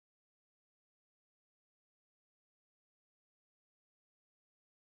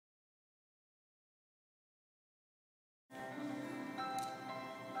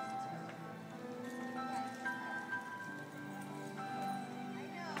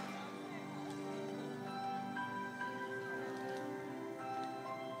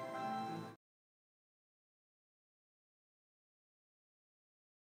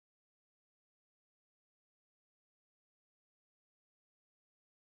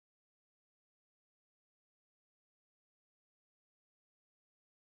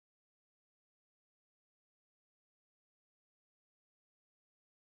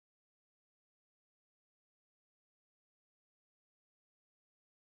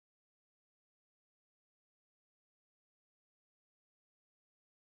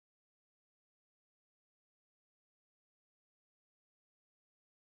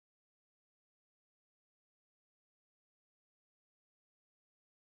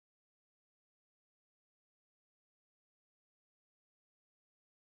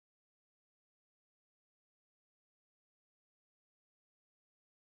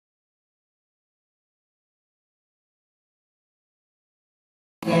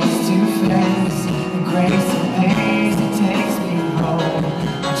grace, the grace that pays, it takes me home.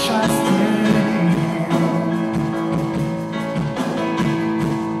 I trust in you.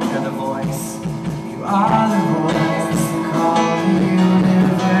 You're the voice, you are the voice that called the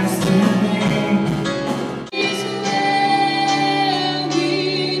universe to me.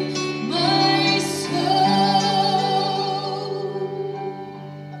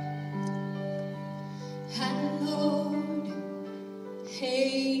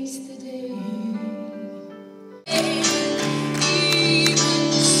 Hates the day.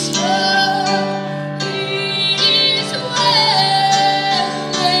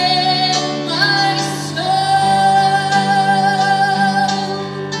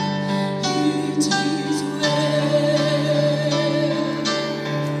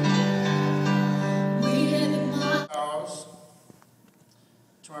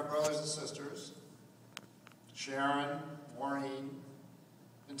 To my brothers and sisters, Sharon, Maureen,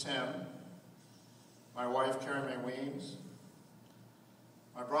 and Tim, my wife Karen May Weems,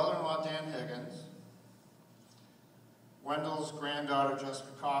 my brother-in-law Dan Higgins, Wendell's granddaughter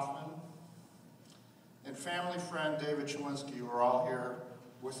Jessica Kaufman, and family friend David Chewinski, who are all here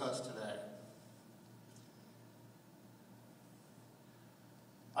with us today.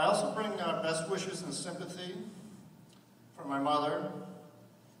 I also bring best wishes and sympathy from my mother,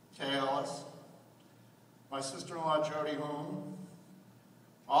 Kay Ellis, my sister-in-law Jody Hoone,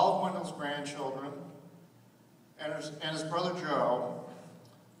 all of Wendell's grandchildren, and his brother Joe,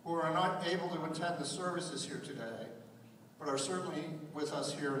 who are not able to attend the services here today, but are certainly with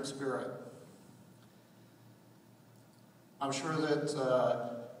us here in spirit. I'm sure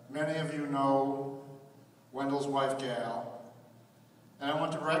that many of you know Wendell's wife Gail, and I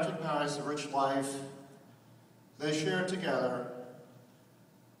want to recognize the rich life they shared together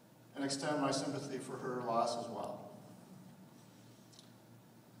and extend my sympathy for her loss as well.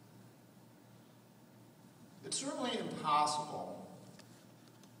 It's certainly impossible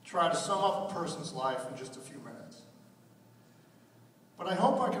to try to sum up a person's life in just a few minutes. But I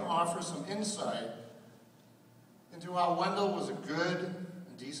hope I can offer some insight into how Wendell was a good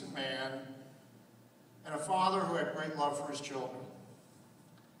and decent man and a father who had great love for his children.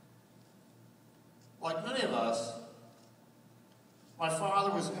 Like many of us, my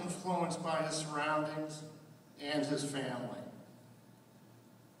father was influenced by his surroundings and his family.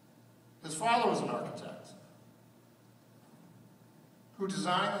 His father was an architect who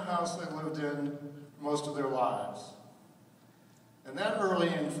designed the house they lived in most of their lives. And that early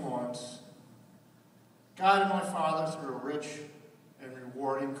influence guided my father through a rich and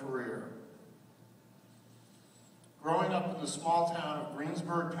rewarding career. Growing up in the small town of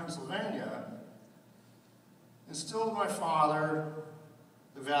Greensburg, Pennsylvania, instilled in my father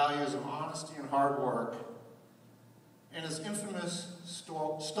the values of honesty and hard work, and his infamous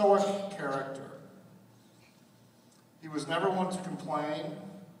stoic character. He was never one to complain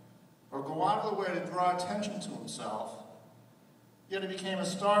or go out of the way to draw attention to himself, yet he became a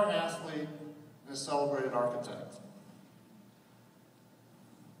star athlete and a celebrated architect.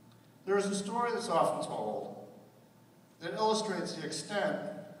 There is a story that's often told that illustrates the extent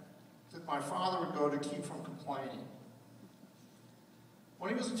that my father would go to keep from complaining. When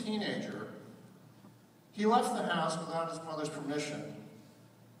he was a teenager, he left the house without his mother's permission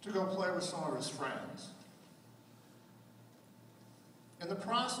to go play with some of his friends. In the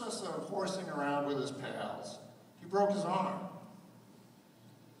process of horsing around with his pals, he broke his arm.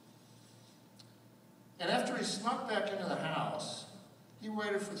 And after he snuck back into the house, he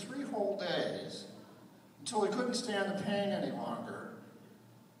waited for 3 whole days until he couldn't stand the pain any longer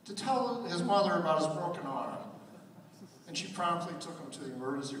to tell his mother about his broken arm. And she promptly took him to the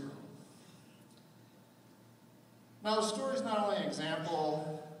emergency room. Now, the story is not only an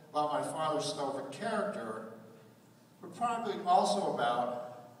example about my father's stoic character, but probably also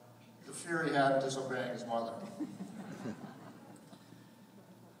about the fear he had in disobeying his mother.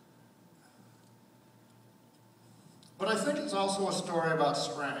 But I think it's also a story about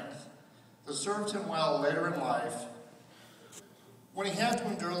strength that served him well later in life when he had to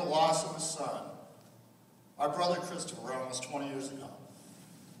endure the loss of his son, our brother Christopher, almost 20 years ago.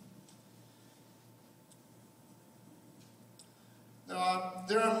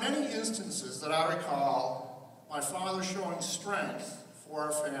 There are many instances that I recall my father showing strength for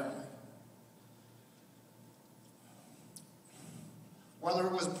our family. Whether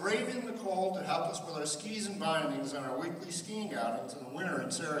it was braving the cold to help us with our skis and bindings on our weekly skiing outings in the winter in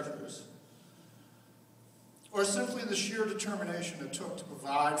Syracuse, or simply the sheer determination it took to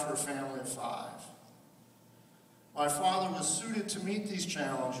provide for a family of 5. My father was suited to meet these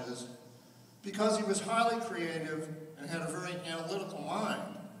challenges because he was highly creative and had a very analytical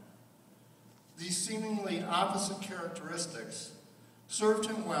mind. These seemingly opposite characteristics served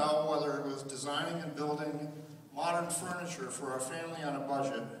him well, whether it was designing and building modern furniture for our family on a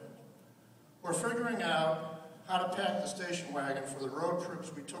budget, or figuring out how to pack the station wagon for the road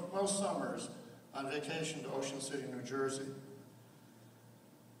trips we took most summers on vacation to Ocean City, New Jersey.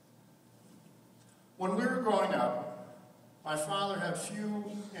 When we were growing up, my father had few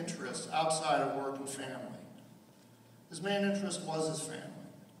interests outside of work and family. His main interest was his family.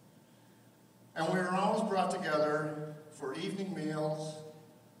 And we were always brought together for evening meals,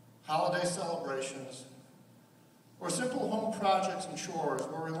 holiday celebrations, or simple home projects and chores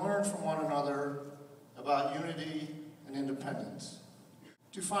where we learned from one another about unity and independence,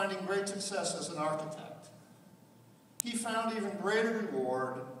 to finding great success as an architect. He found even greater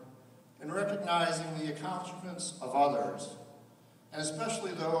reward in recognizing the accomplishments of others, and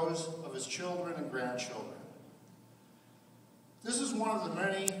especially those of his children and grandchildren. This is one of the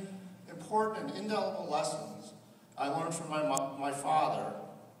many important and indelible lessons I learned from my father,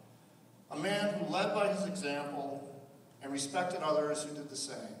 a man who led by his example and respected others who did the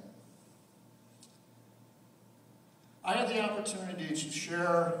same. I had the opportunity to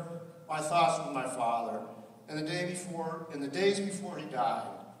share my thoughts with my father in the days before he died.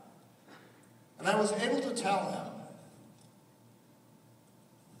 And I was able to tell him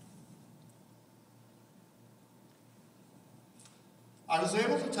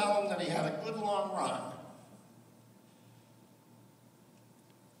that he had a good long run,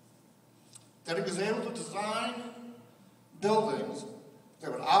 that he was able to design buildings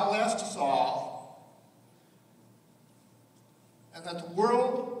that would outlast us all, and that the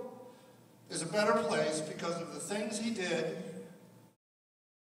world is a better place because of the things he did